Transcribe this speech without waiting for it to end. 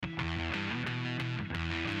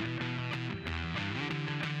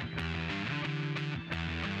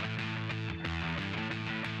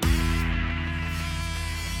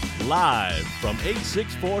Live from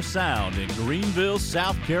 864 Sound in Greenville,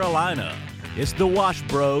 South Carolina, it's the Wash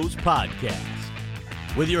Bros Podcast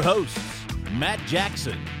with your hosts, Matt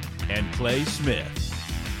Jackson and Clay Smith.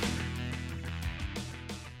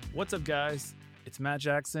 What's up, guys? It's Matt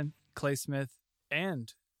Jackson, Clay Smith,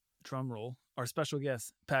 and, drumroll, our special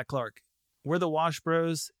guest, Pat Clark. We're the Wash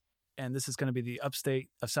Bros, and this is going to be the Upstate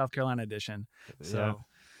of South Carolina edition. So,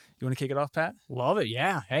 you want to kick it off, Pat? Love it,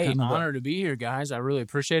 yeah. Hey, honored to be here, guys. I really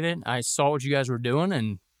appreciate it. I saw what you guys were doing,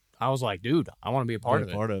 and I was like, dude, I want to be a part of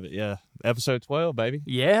it. Part of it, yeah. Episode 12, baby.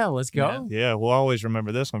 Yeah, let's go. Yeah, we'll always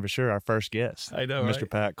remember this one for sure. Our first guest. I know, Mr.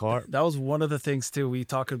 right? Pat Clark. That was one of the things, too, we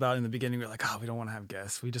talked about in the beginning. We were like, we don't want to have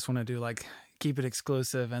guests. We just want to do, keep it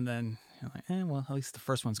exclusive, and then you're like, well, at least the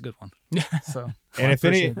first one's a good one. So, and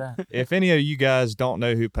if any of you guys don't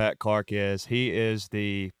know who Pat Clark is, he is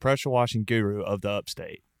the pressure washing guru of the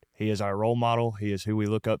Upstate. He is our role model. He is who we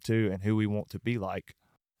look up to and who we want to be like.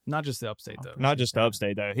 Not just the Upstate, though. Not just the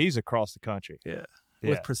Upstate, though. He's across the country. Yeah.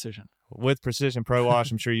 With precision. With Precision Pro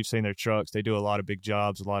Wash. I'm sure you've seen their trucks. They do a lot of big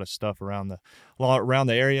jobs, a lot of stuff around the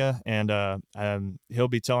area. And he'll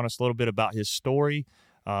be telling us a little bit about his story,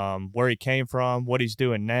 where he came from, what he's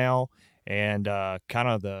doing now, and kind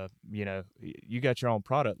of you got your own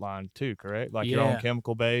product line too, correct? Your own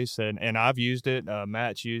chemical base, and I've used it.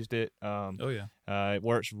 Matt's used it. It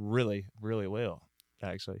works really, really well,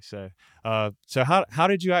 actually. So how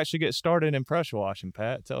did you actually get started in pressure washing,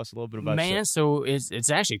 Pat? Tell us a little bit about yourself. So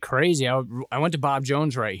it's actually crazy. I went to Bob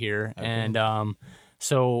Jones right here, okay. And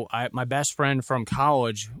so my best friend from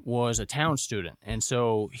college was a town student, and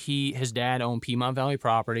so his dad owned Piedmont Valley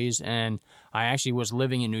Properties, and I actually was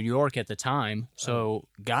living in New York at the time. So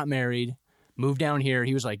got married, moved down here.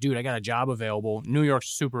 He was like, dude, I got a job available. New York's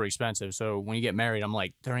super expensive, so when you get married, I'm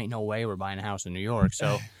like, there ain't no way we're buying a house in New York.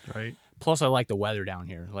 So right. Plus, I like the weather down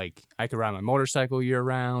here. I could ride my motorcycle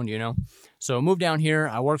year-round, So I moved down here.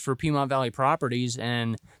 I worked for Piedmont Valley Properties,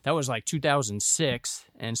 and that was 2006.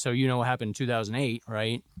 And so you know what happened in 2008,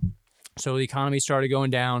 right? So the economy started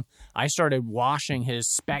going down. I started washing his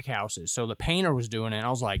spec houses. So the painter was doing it, and I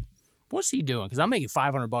was like, what's he doing? Because I'm making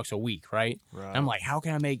 $500 a week, right? And I'm like, how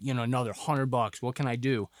can I make, another $100? What can I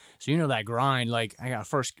do? So that grind, I got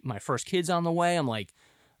my first kids on the way.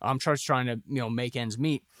 I'm just trying to, make ends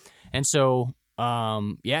meet. And so,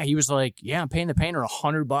 he was like, I'm paying the painter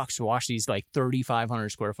 $100 to wash these 3,500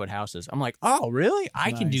 square foot houses. I'm like, oh, really?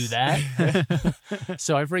 I can do that.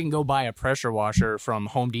 So I freaking go buy a pressure washer from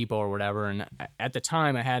Home Depot or whatever. And at the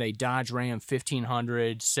time I had a Dodge Ram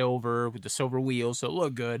 1500 silver with the silver wheels. So it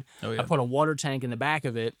looked good. Oh, yeah. I put a water tank in the back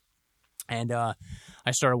of it. And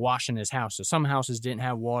I started washing his house. So some houses didn't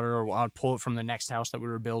have water, or I'd pull it from the next house that we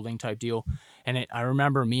were building type deal. And I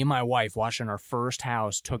remember me and my wife washing our first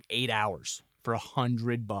house took 8 hours for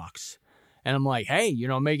 $100. And I'm like, hey,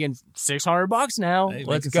 making $600 now. Hey,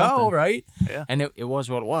 let's go, something. Right? Yeah. And it was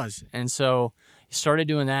what it was. And so started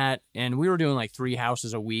doing that, and we were doing 3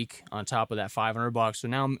 houses a week on top of that $500. So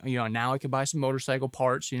now, now I could buy some motorcycle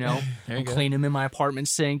parts, clean them in my apartment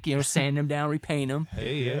sink, sand them down, repaint them.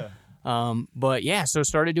 Hey, yeah. So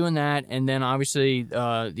started doing that, and then obviously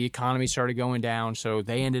the economy started going down, so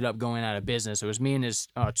they ended up going out of business. It was me and his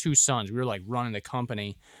 2 sons. We were running the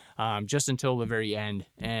company just until the very end,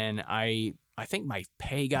 and I think my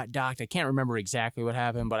pay got docked. I can't remember exactly what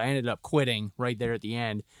happened, but I ended up quitting right there at the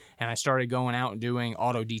end, and I started going out and doing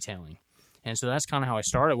auto detailing. And so that's kind of how I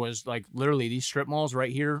started, was literally these strip malls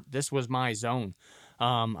right here. This was my zone.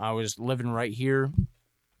 I was living right here.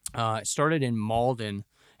 It started in Malden.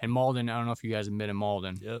 And Malden, I don't know if you guys have been in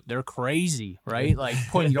Malden. Yep. They're crazy, right?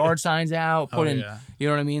 Putting yard signs out, you know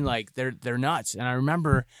what I mean? They're nuts. And I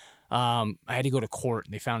remember I had to go to court,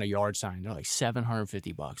 and they found a yard sign. They're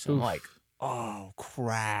 $750. I'm like, oh,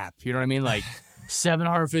 crap. You know what I mean?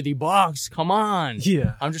 $750. Come on.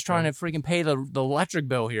 Yeah. I'm just trying to freaking pay the electric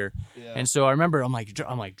bill here. Yeah. And so I remember I'm like,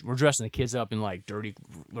 we're dressing the kids up in dirty,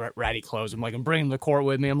 ratty clothes. I'm bringing them to court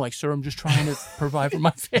with me. I'm like, sir, I'm just trying to provide for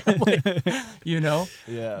my family,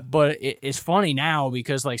 Yeah. But it's funny now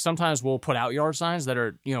because sometimes we'll put out yard signs that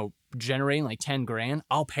are, generating $10,000.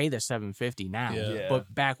 I'll pay the $750 now. Yeah.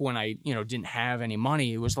 But back when I, didn't have any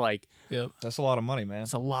money, it was that's a lot of money, man.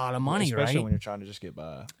 It's a lot of money, especially right? when you're trying to just get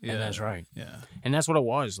by. Yeah, that's right. Yeah. And that's what it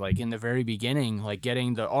was in the very beginning,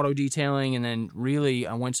 getting the auto detailing. And then really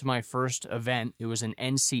I went to my first event. It was an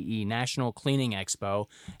NCE, National Cleaning Expo,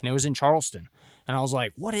 and it was in Charleston. And I was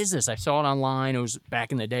like, what is this? I saw it online. It was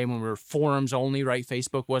back in the day when we were forums only, right?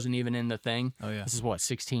 Facebook wasn't even in the thing. Oh, yeah. This is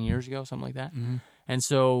 16 years ago, something like that. Mm-hmm. And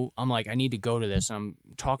so I'm like, I need to go to this. And I'm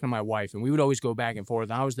talking to my wife, and we would always go back and forth.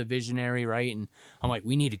 I was the visionary, right? And I'm like,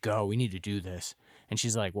 we need to go. We need to do this. And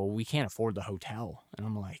she's like, well, we can't afford the hotel. And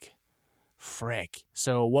I'm like, frick.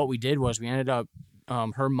 So what we did was we ended up,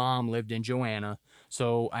 her mom lived in Joanna.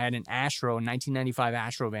 So I had an Astro, a 1995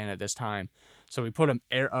 Astro van at this time. So we put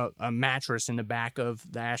a mattress in the back of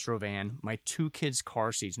the Astro van. My 2 kids'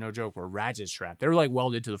 car seats, no joke, were ratchet strapped. They were like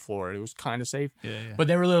welded to the floor. It was kind of safe. Yeah. But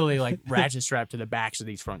they were literally like ratchet strapped to the backs of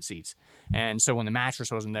these front seats. And so when the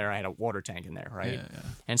mattress wasn't there, I had a water tank in there, right? Yeah.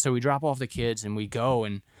 And so we drop off the kids and we go,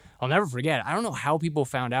 and I'll never forget. I don't know how people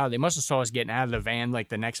found out. They must have saw us getting out of the van like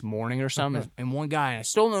the next morning or something. And one guy, and I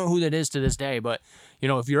still don't know who that is to this day, but you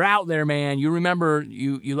know, if you're out there, man, you remember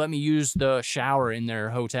you let me use the shower in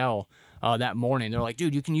their hotel that morning. They're like,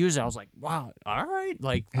 dude, you can use it. I was like, wow, all right.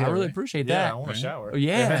 Like, I really appreciate that. Yeah, I want a shower.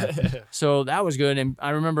 Yeah. So that was good. And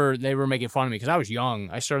I remember they were making fun of me because I was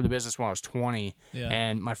young. I started the business when I was 20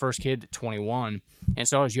 and my first kid at 21. And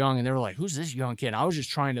so I was young and they were like, who's this young kid? I was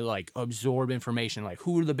just trying to like absorb information. Like,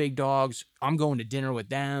 who are the big dogs? I'm going to dinner with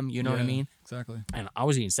them. You know what I mean? Exactly. And I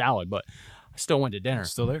was eating salad, but I still went to dinner.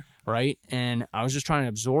 Still there? Right? And I was just trying to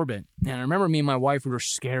absorb it. And I remember me and my wife, we were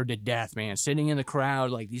scared to death, man, sitting in the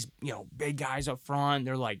crowd, like these, you know, big guys up front.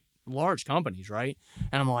 They're like large companies, right?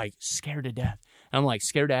 And I'm like scared to death. And I'm like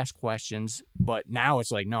scared to ask questions. But now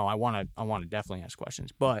it's like, no, I want to definitely ask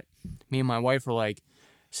questions. But me and my wife were like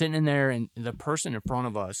sitting in there, and the person in front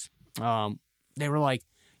of us, they were like,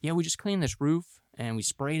 yeah, we just cleaned this roof and we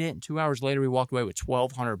sprayed it. And 2 hours later, we walked away with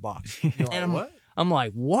 $1,200. And What? I'm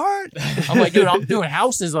like, what? I'm like, dude, I'm doing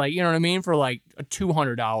houses, like, you know what I mean, for like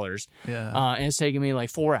 $200. Yeah. And it's taking me like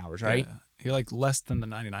 4 hours, right? Yeah. You're like less than the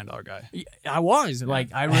 $99 guy. I was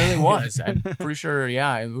like, I really was. I'm pretty sure.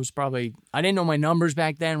 Yeah, it was probably. I didn't know my numbers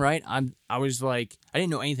back then, right? I was like, I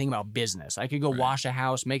didn't know anything about business. I could go wash a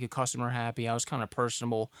house, make a customer happy. I was kind of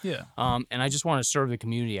personable. Yeah. And I just want to serve the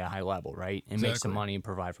community at a high level, right? And make some money and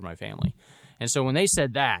provide for my family. And so when they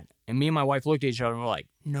said that, and me and my wife looked at each other and were like,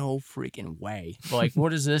 no freaking way. Like,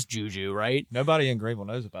 what is this juju, right? Nobody in Greenville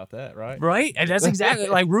knows about that, right? Right? And that's exactly,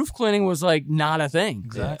 like, roof cleaning was, like, not a thing.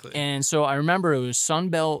 Exactly. And so I remember it was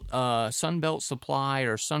Sunbelt Supply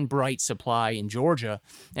or Sunbright Supply in Georgia,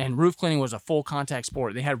 and roof cleaning was a full contact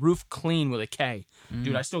sport. They had Roof Clean with a K.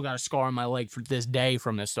 Dude, I still got a scar on my leg for this day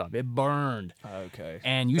from this stuff. It burned. Okay.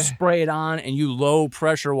 And you spray it on and you low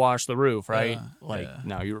pressure wash the roof, right?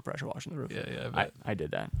 No, you were pressure washing the roof. Yeah. I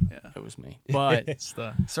did that. Yeah. It was me. But It's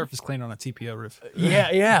the surface clean on a TPO roof.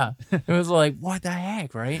 yeah. It was like, what the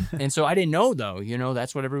heck, right? And so I didn't know, though. You know,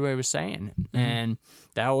 that's what everybody was saying. And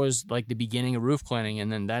that was like the beginning of roof cleaning. And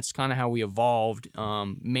then that's kind of how we evolved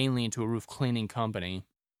mainly into a roof cleaning company.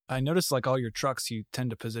 I noticed like all your trucks, you tend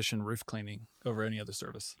to position roof cleaning over any other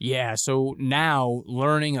service. Yeah. So now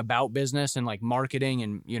learning about business and like marketing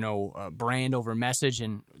and, you know, brand over message.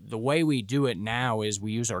 And the way we do it now is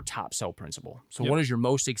we use our top sell principle. So what is your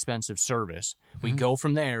most expensive service? We go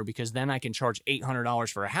from there because then I can charge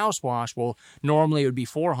 $800 for a house wash. Well, normally it would be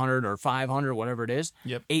 $400 or $500, whatever it is.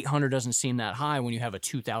 Yep. $800 doesn't seem that high when you have a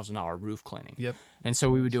 $2,000 roof cleaning. Yep. And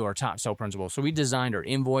so we would do our top sell principle. So we designed our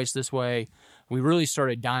invoice this way. We really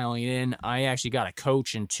started dialing it in. I actually got a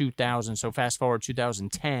coach in 2000. So fast forward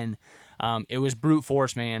 2010, it was brute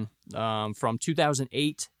force, man. From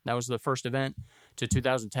 2008, that was the first event, to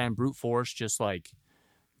 2010, brute force, just like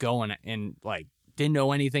going and like didn't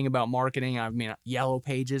know anything about marketing. I mean, yellow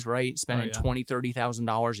pages, right? Spending $20,000,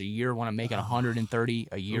 $30,000 a year when I'm making $130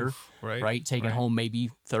 a year, Oof, right? Taking home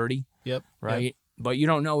maybe 30, Yep. right? Yep. But you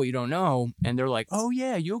don't know what you don't know, and they're like, "Oh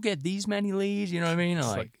yeah, you'll get these many leads." You know what I mean? It's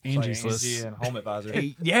like Angie's Angie List. and Home Advisor.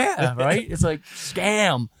 Yeah, right. It's like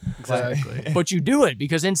scam, Exactly. but you do it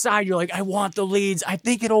because inside you're like, "I want the leads. I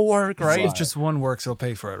think it'll work." Right? If just one works, he'll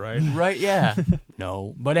pay for it, right? Right? Yeah.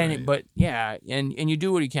 No, but but yeah, and you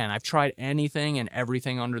do what you can. I've tried anything and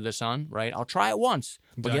everything under the sun. Right? I'll try it once,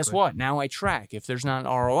 but guess what? Now I track. If there's not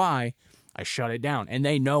an ROI, I shut it down, and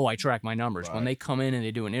they know I track my numbers. When they come in and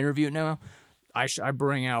they do an interview now, I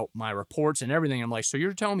bring out my reports and everything. I'm like, so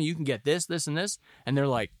you're telling me you can get this, this, and this? And they're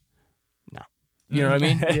like, no. You know what I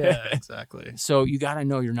mean? Yeah, exactly. So you got to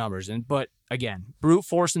know your numbers. But again, brute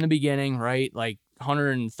force in the beginning, right? Like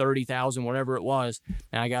 130,000, whatever it was.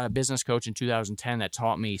 And I got a business coach in 2010 that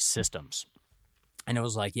taught me systems. And it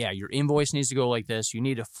was like, yeah, your invoice needs to go like this. You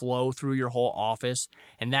need to flow through your whole office.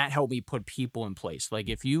 And that helped me put people in place. Like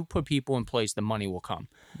if you put people in place, the money will come.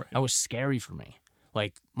 Right. That was scary for me.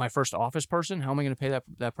 Like my first office person, how am I going to pay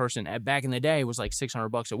that person? Back in the day, it was like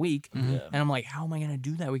 $600 a week. And I'm like, how am I going to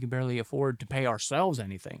do that? We can barely afford to pay ourselves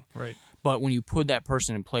anything. Right. But when you put that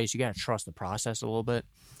person in place, you got to trust the process a little bit.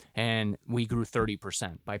 And we grew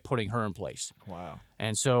 30% by putting her in place. Wow.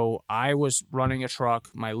 And so I was running a truck.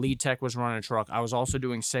 My lead tech was running a truck. I was also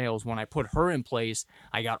doing sales. When I put her in place,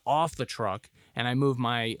 I got off the truck and I moved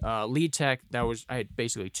my lead tech. I had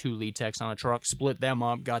basically 2 lead techs on a truck, split them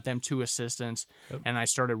up, got them 2 assistants, and I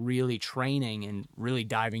started really training and really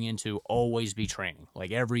diving into always be training.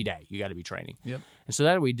 Like every day, you got to be training. Yep. And so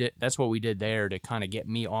that's what we did there to kind of get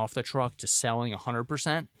me off the truck to selling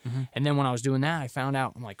 100%. And then when I was doing that, I found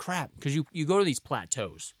out, I'm like, crap, because you go to these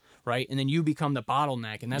plateaus, right? And then you become the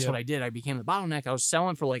bottleneck, and that's what I did. I became the bottleneck. I was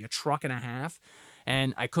selling for like a truck and a half.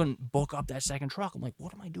 And I couldn't book up that second truck. I'm like,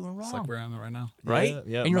 what am I doing wrong? It's like where I'm at right now. Right?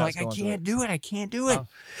 Yeah, and you're Matt's like, I going through can't do it. I can't do it.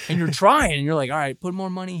 And you're trying. And you're like, all right, put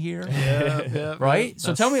more money here. Yeah. Right?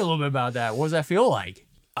 So tell me a little bit about that. What does that feel like?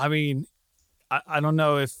 I mean, I don't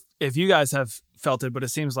know if you guys have felt it, but it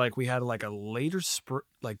seems like we had like a later spring.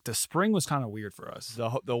 Like the spring was kind of weird for us.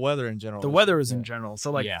 The weather in general. The weather is in general.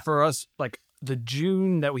 So like Yeah. for us, like the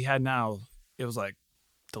June that we had now, it was like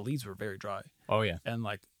the leads were very dry Oh, yeah. and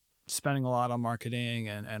like spending a lot on marketing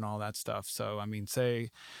and all that stuff. So, I mean, say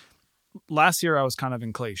last year I was kind of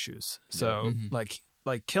in Clay's shoes. So like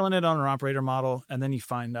killing it on an operator model. And then you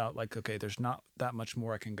find out like, okay, there's not that much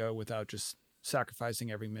more I can go without just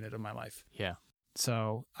sacrificing every minute of my life. Yeah.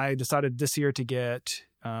 So I decided this year to get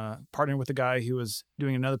partnered with a guy who was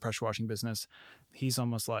doing another pressure washing business. He's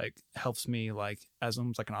almost like helps me like as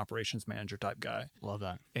almost like an operations manager type guy. Love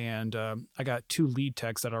that. And I got 2 lead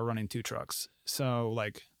techs that are running 2 trucks. So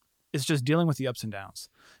like it's just dealing with the ups and downs.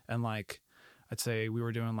 And like I'd say we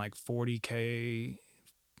were doing like 40K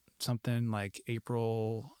something like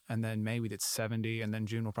April, and then May we did 70, and then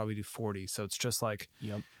June we'll probably do 40. So it's just like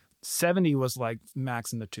 70 was like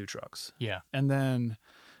max in the 2 trucks. Yeah. And then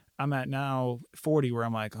I'm at now 40 where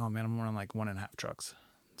I'm like, oh man, I'm running like 1.5 trucks.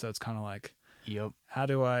 So it's kind of like, how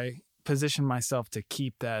do I position myself to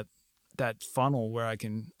keep that funnel where I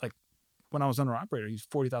can, like when I was owner operator,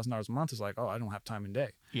 $40,000 a month is like, oh, I don't have time in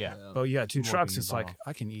day. Yeah. But yeah, 2 trucks, it's bottle. like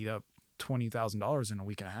I can eat up $20,000 in a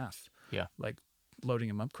week and a half. Yeah. Like loading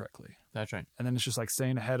them up correctly. That's right. And then it's just like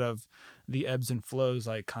staying ahead of the ebbs and flows,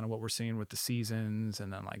 like kind of what we're seeing with the seasons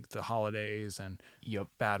and then like the holidays and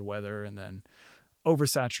bad weather and then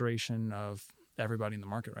oversaturation of everybody in the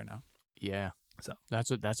market right now. Yeah. So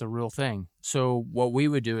that's a real thing. So what we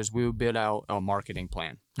would do is we would build out a marketing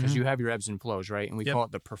plan because you have your ebbs and flows, right? And we call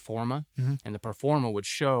it the performa. And the performa would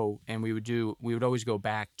show, and we would always go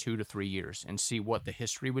back 2 to 3 years and see what the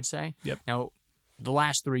history would say. Now, the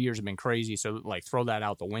last 3 years have been crazy, so like throw that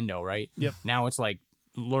out the window, right? Now it's like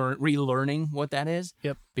relearning what that is.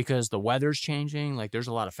 Because the weather's changing. Like there's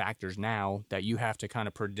a lot of factors now that you have to kind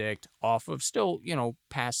of predict off of still,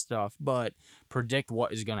 past stuff, but predict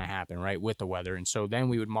what is going to happen, right, with the weather. And so then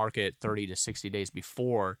we would market 30 to 60 days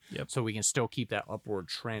before so we can still keep that upward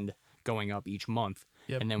trend going up each month.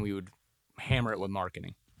 And then we would hammer it with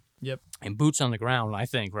marketing. And boots on the ground, I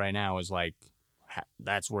think right now is like,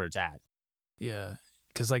 that's where it's at. Yeah.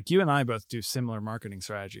 Because like you and I both do similar marketing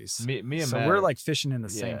strategies. Me and so Matt we're like fishing in the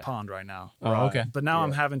same pond right now. Oh, okay. But now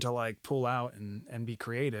I'm having to like pull out and be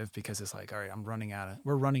creative because it's like, all right,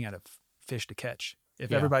 we're running out of fish to catch.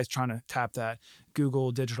 If everybody's trying to tap that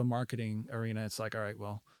Google digital marketing arena, it's like, all right,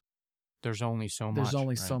 well, there's only so much. There's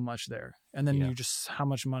only so much there. And then how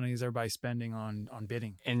much money is everybody spending on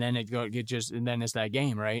bidding? And then and then it's that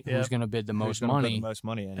game, right? Who's going to bid the most money? Put the most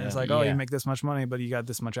money in. And it's like, oh, you make this much money, but you got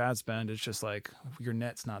this much ad spend. It's just like your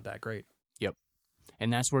net's not that great.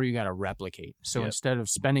 And that's where you got to replicate. So instead of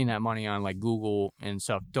spending that money on like Google and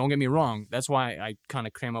stuff, don't get me wrong. That's why I kind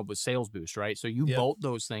of came up with Sales Boost, right? So you bolt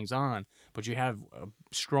those things on, but you have a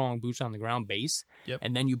strong boots on the ground base.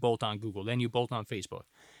 And then you bolt on Google. Then you bolt on Facebook.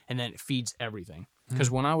 And then it feeds everything. Because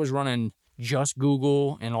when I was running just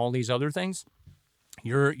Google and all these other things,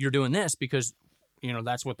 you're doing this because,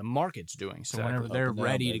 that's what the market's doing. So whenever they're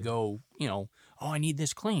ready to go, oh, I need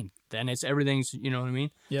this clean. Then it's everything's, you know what I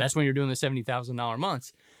mean? That's when you're doing the $70,000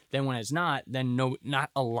 months. Then when it's not, then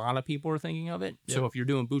not a lot of people are thinking of it. So if you're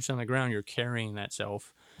doing boots on the ground, you're carrying that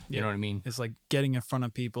self. You know what I mean? It's like getting in front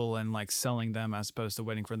of people and like selling them as opposed to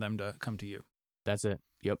waiting for them to come to you. That's it.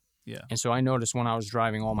 Yep. Yeah. And so I noticed when I was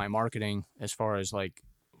driving all my marketing as far as like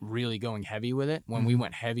really going heavy with it, when we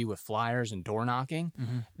went heavy with flyers and door knocking,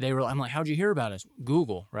 I'm like, how'd you hear about us?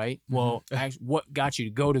 Google, right? Well, what got you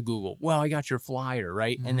to go to Google? Well, I got your flyer,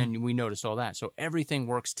 right? And then we noticed all that. So everything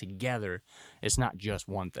works together. It's not just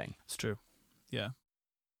one thing. It's true. Yeah.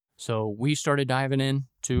 So we started diving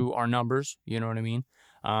into our numbers, you know what I mean?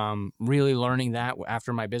 Really learning that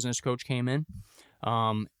after my business coach came in.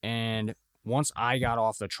 And once I got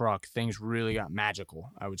off the truck, things really got magical,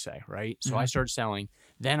 I would say, right? So I started selling.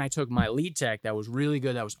 Then I took my lead tech that was really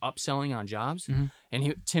good, that was upselling on jobs.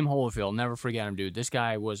 And Tim Holyfield, never forget him, dude. This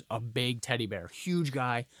guy was a big teddy bear, huge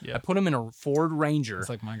guy. I put him in a Ford Ranger. It's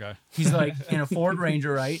like my guy. He's like in a Ford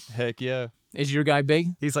Ranger, right? Heck yeah. Is your guy big?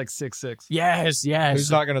 He's like 6'6". Yes.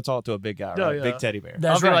 Who's not going to talk to a big guy, right? No, yeah. Big teddy bear.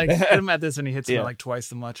 That's I'll be right. like, hit him at this, and he hits me Yeah. like twice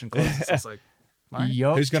as much and closes. It's like, all right.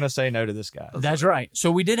 Yup. Who's going to say no to this guy? That's right.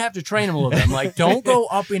 So we did have to train him a little bit. I'm like, don't go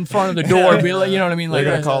up in front of the door. Be like, you know what I mean? They're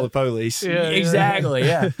Like, going to call the police. Yeah. exactly.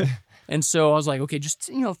 Yeah. And so I was like, okay, just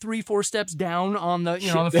 3-4 steps down on the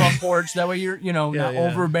on the front porch. That way you're not yeah.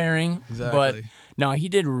 overbearing. Exactly. But no, he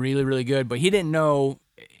did really, really good. But he didn't know.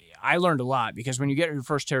 I learned a lot because when you get your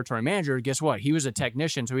first territory manager, guess what? He was a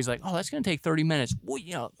technician, so he's like, oh, that's going to take 30 minutes.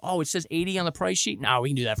 Well, it says 80 on the price sheet. No, we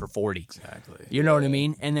can do that for 40. Exactly. You know what I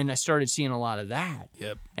mean? And then I started seeing a lot of that.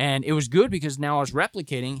 Yep. And it was good because now I was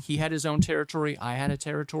replicating. He had his own territory. I had a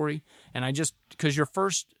territory. And I just, because your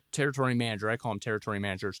first territory manager, I call them territory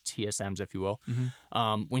managers, TSMs, if you will.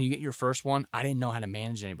 Mm-hmm. When you get your first one, I didn't know how to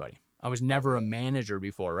manage anybody. I was never a manager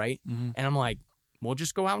before, right? Mm-hmm. And I'm like, we'll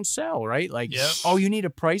just go out and sell, right? Like, Yep. oh, you need a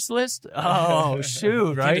price list? Oh, shoot,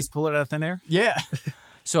 Can't right? just pull it out of thin air. Yeah.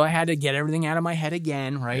 So I had to get everything out of my head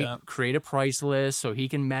again, right? Yeah. Create a price list so he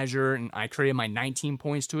can measure. And I created my 19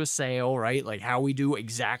 points to a sale, right? Like how we do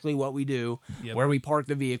exactly what we do, Yep. where we park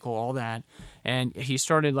the vehicle, all that. And he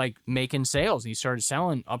started like making sales. He started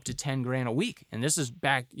selling up to 10 grand a week. And this is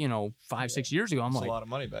back, 5-6 years ago. I'm That's like, a lot of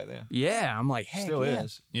money back then. yeah. I'm like, heck Still yeah.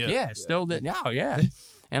 is. Yeah, still did. No, yeah.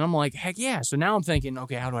 And I'm like, heck yeah. So now I'm thinking,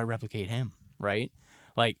 okay, how do I replicate him, right?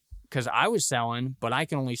 Like, because I was selling, but I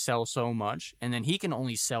can only sell so much, and then he can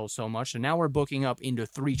only sell so much. So now we're booking up into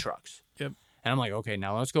 3 trucks. Yep. And I'm like, okay,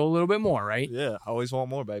 now let's go a little bit more, right? Yeah, always want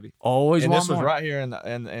more, baby. Always And want this was more. right here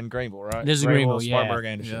in Greenville, right? This is Greenville, yeah. Spartanburg,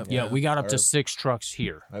 Anderson. Yep. Yeah, we got up Or- to 6 trucks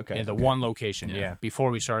here. Okay, In the okay. one location, Yeah. yeah, before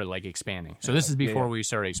we started like expanding. So this is Yeah, before yeah. we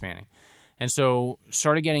started expanding. And so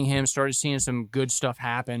started getting him, started seeing some good stuff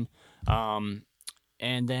happen.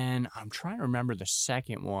 And then I'm trying to remember the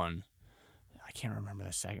second one. I can't remember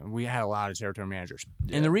the second. We had a lot of territory managers.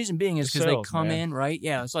 Yeah. And the reason being is The because they sales, come man. in, right?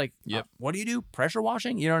 Yeah, it's like, Yep. what do you do? Pressure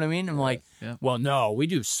washing? You know what I mean? I'm like, Yeah. well, no, we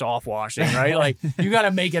do soft washing, right? Like, you got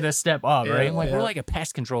to make it a step up, Yeah, right? I'm like, yeah. we're like a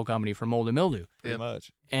pest control company for mold and mildew. Pretty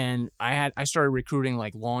much. And I started recruiting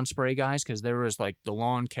like lawn spray guys because there was like the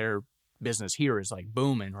lawn care business here is like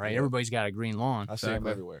booming, right? Yeah. Everybody's got a green lawn. I see them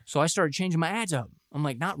Exactly. everywhere. So I started changing my ads up. I'm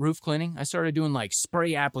like, not roof cleaning. I started doing like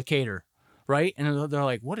spray applicator, right? And they're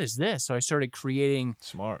like, what is this? So I started creating,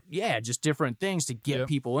 Smart. just different things to get Yep.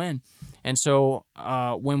 people in. And so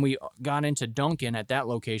when we got into Duncan at that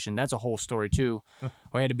location, that's a whole story too.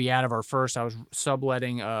 We had to be out of our first. I was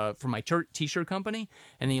subletting for my t-shirt company,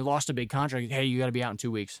 and then he lost a big contract. Hey, you got to be out in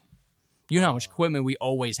 2 weeks. You know how much equipment we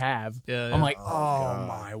always have. Yeah, I'm yeah. like, oh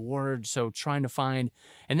my word. So trying to find,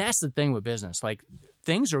 and that's the thing with business. Like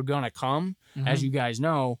things are going to come, as you guys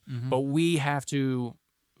know, but we have to,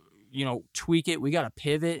 tweak it. We got to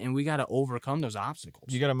pivot and we got to overcome those obstacles.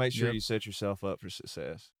 You got to make sure Yep. you set yourself up for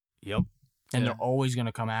success. Yep. And Yeah. they're always going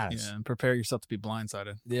to come at us. Yeah, and prepare yourself to be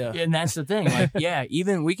blindsided. Yeah. And that's the thing. Like,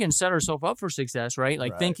 even we can set ourselves up for success, right?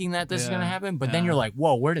 Like Right. thinking that this is Yeah. going to happen, but then Yeah. you're like,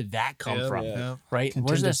 whoa, where did that come Yep, from? Yeah. Right?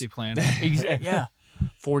 Where's this? Contingency plan. Exactly. Yeah.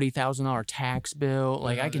 $40,000 tax bill.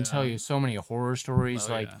 Like I can tell Yeah. you so many horror stories.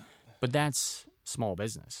 Oh, like, yeah. but that's small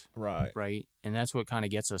business, Right. right? And that's what kind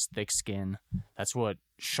of gets us thick skin. That's what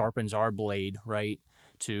sharpens our blade, right?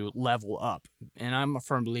 To level up. And I'm a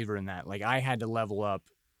firm believer in that. Like I had to level up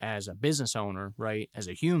as a business owner, right? As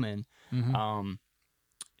a human, Mhm.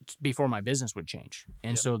 before my business would change.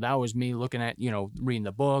 And Yep. so that was me looking at, reading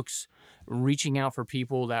the books, reaching out for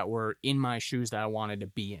people that were in my shoes that I wanted to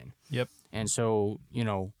be in. Yep. And so,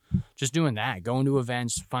 just doing that, going to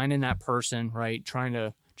events, finding that person, right? Trying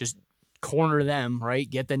to just corner them, right?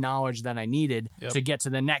 Get the knowledge that I needed Yep. to get to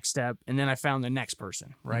the next step. And then I found the next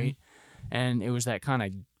person, right? And it was that kind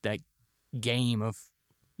of that game of,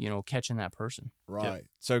 catching that person. Right.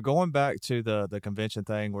 So going back to the convention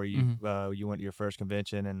thing where you Mm-hmm. you went to your first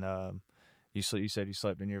convention and you said you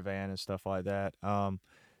slept in your van and stuff like that.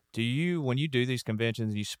 Do you, when you do these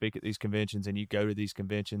conventions, you speak at these conventions and you go to these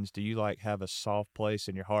conventions, do you like have a soft place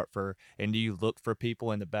in your heart and do you look for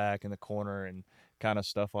people in the back, in the corner and kind of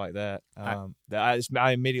stuff like that?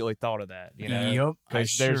 I immediately thought of that, Yep, I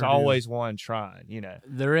because there's sure do. always one trying,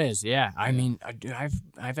 There is, yeah. I mean,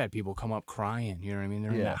 I've had people come up crying. You know what I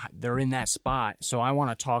mean? They're in that spot. So I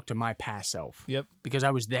want to talk to my past self. Yep. Because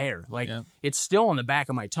I was there. Like Yep. it's still on the back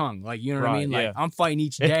of my tongue. Like you know what I Right, mean? Like yeah. I'm fighting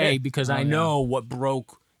each day because I yeah. know what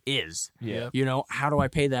broke is. Yeah. Yep. How do I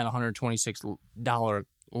pay that $126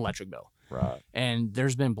 electric bill? Right. And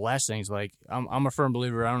there's been blessings. Like I'm a firm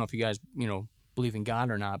believer. I don't know if you guys believe in God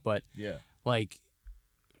or not, but Yeah. like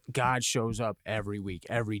God shows up every week,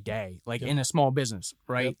 every day, like in a small business,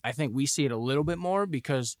 right? Yep. I think we see it a little bit more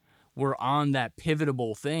because we're on that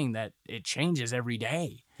pivotable thing that it changes every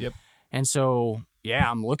day. Yep. And so, yeah,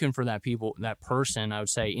 I'm looking for that person, I would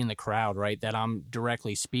say, in the crowd, right, that I'm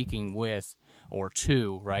directly speaking with or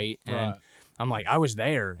to, right? And Right. I'm like, I was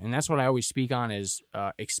there. And that's what I always speak on is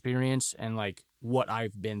experience and like what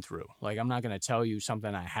I've been through. Like, I'm not going to tell you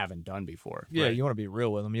something I haven't done before. Yeah, right? you want to be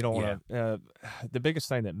real with them. You don't want to. The biggest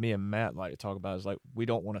thing that me and Matt like to talk about is like we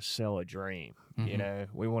don't want to sell a dream. You know,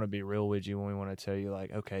 we want to be real with you when we want to tell you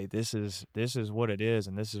like, okay, this is what it is,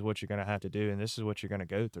 and this is what you're going to have to do, and this is what you're going to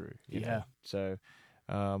go through. You know? So,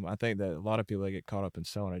 I think that a lot of people get caught up in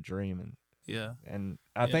selling a dream, and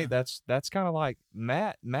I think that's kind of like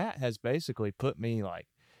Matt. Matt has basically put me like,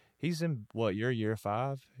 he's in what year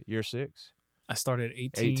 5, year 6. I started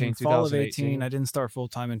 18 fall of 2018. 18. I didn't start full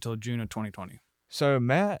time until June of 2020. So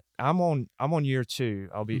Matt, I'm on year 2.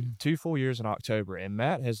 I'll be 2 full years in October, and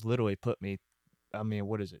Matt has literally put me. I mean,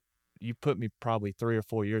 what is it? You put me probably 3 or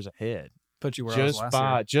 4 years ahead. Put you where I was last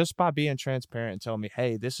year. Just by being transparent and telling me,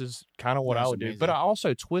 hey, this is kind of what I would do. But I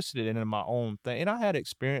also twisted it into my own thing, and I had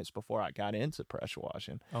experience before I got into pressure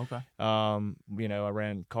washing. Okay. You know, I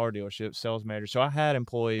ran car dealerships, sales manager, so I had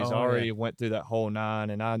employees. I already went through that whole 9,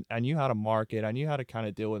 and I knew how to market. I knew how to kind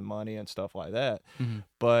of deal with money and stuff like that.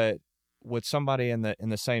 But with somebody in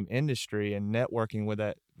the same industry and networking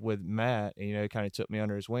with Matt, you know, kind of took me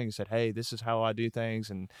under his wing and said, hey, this is how I do things,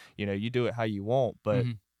 and you know, you do it how you want, but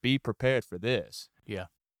be prepared for this. Yeah.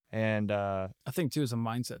 And I think too, it's a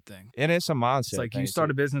mindset thing. and it's a mindset. It's like you start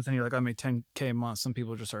a business and you're like, I made 10K a month. Some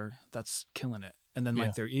people just that's killing it. And then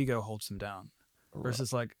like their ego holds them down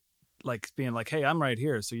versus like being like, hey, I'm right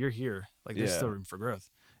here. So you're here. Like there's still room for growth.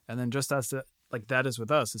 And then just as like that is with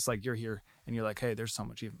us, it's like you're here and you're like, hey, there's so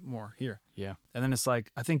much even more here. Yeah. And then it's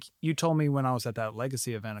like, I think you told me when I was at that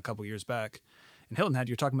Legacy event a couple years back in Hilton Head,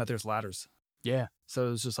 you're talking about there's ladders. Yeah. So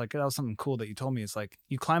it was just like, that was something cool that you told me. It's like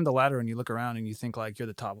you climb the ladder and you look around and you think like you're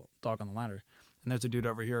the top dog on the ladder. And there's a dude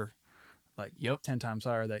over here like 10 times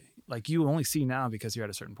higher that like you only see now because you're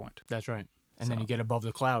at a certain point. That's right. And then you get above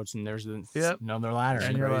the clouds and there's another ladder.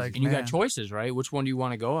 And you're like, and you got choices, right? Which one do you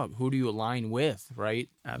want to go up? Who do you align with, right?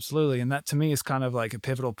 Absolutely. And that to me is kind of like a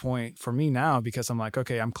pivotal point for me now because I'm like,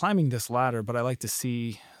 okay, I'm climbing this ladder, but I like to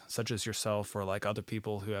see such as yourself or like other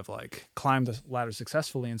people who have like climbed the ladder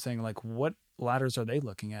successfully and saying like, what ladders are they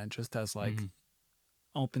looking at just as like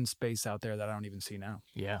open space out there that I don't even see now.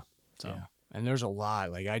 Yeah. So, yeah. And there's a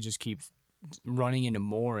lot. Like I just keep running into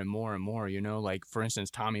more and more and more, you know, like for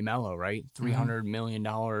instance, Tommy Mello, right? $300 million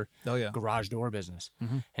garage door business.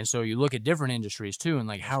 And so you look at different industries too, and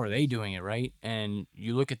like, how are they doing it? Right. And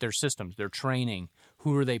you look at their systems, their training,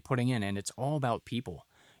 who are they putting in? And it's all about people.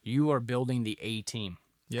 You are building the A team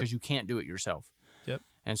because you can't do it yourself.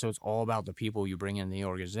 And so it's all about the people you bring in the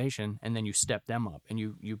organization, and then you step them up and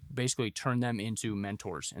you basically turn them into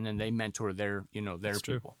mentors, and then they mentor their people.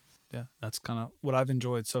 True. Yeah, that's kind of what I've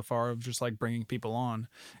enjoyed so far of just like bringing people on.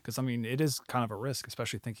 Because, I mean, it is kind of a risk,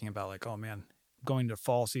 especially thinking about like, oh, man, going to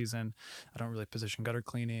fall season, I don't really position gutter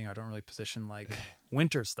cleaning. I don't really position like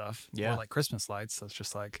winter stuff or like Christmas lights. So it's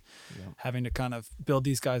just like having to kind of build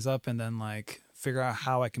these guys up and then like figure out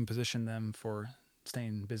how I can position them for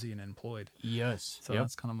staying busy and employed. Yes. So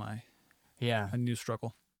that's kind of my a new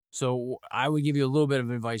struggle. So I would give you a little bit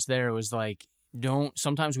of advice there. It was like,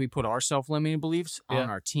 sometimes we put our self-limiting beliefs on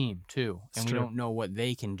our team too, and we don't know what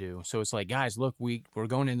they can do. So it's like, guys, look, we're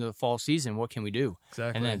going into the fall season. What can we do?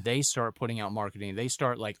 Exactly. And then they start putting out marketing. They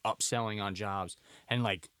start like upselling on jobs, and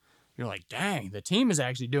like you're like, dang, the team is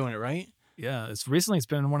actually doing it right. Yeah, it's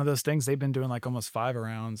been one of those things. They've been doing like almost 5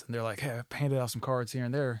 rounds, and they're like, hey, I handed out some cards here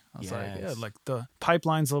and there. I was like, yeah, like the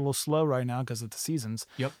pipeline's a little slow right now because of the seasons.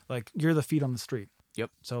 Yep. Like you're the feet on the street. Yep.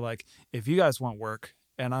 So like if you guys want work,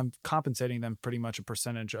 and I'm compensating them pretty much a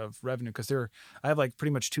percentage of revenue because I have like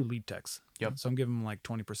pretty much 2 lead techs. Yep. So I'm giving them like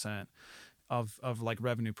 20% of like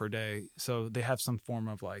revenue per day. So they have some form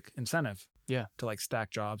of like incentive. Yeah. To like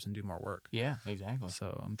stack jobs and do more work. Yeah, exactly.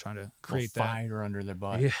 So I'm trying to create that fire under their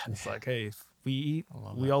butt. Yeah. It's like, hey, if we eat,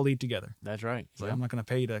 we all eat together. That's right. So I'm not going to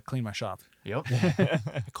pay you to clean my shop. Yep.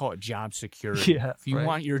 I call it job security. Yeah. If you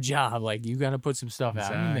want your job, like you got to put some stuff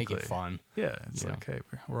out and make it fun. Yeah. It's like, hey,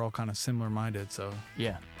 we're all kind of similar minded. So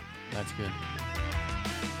yeah, that's good.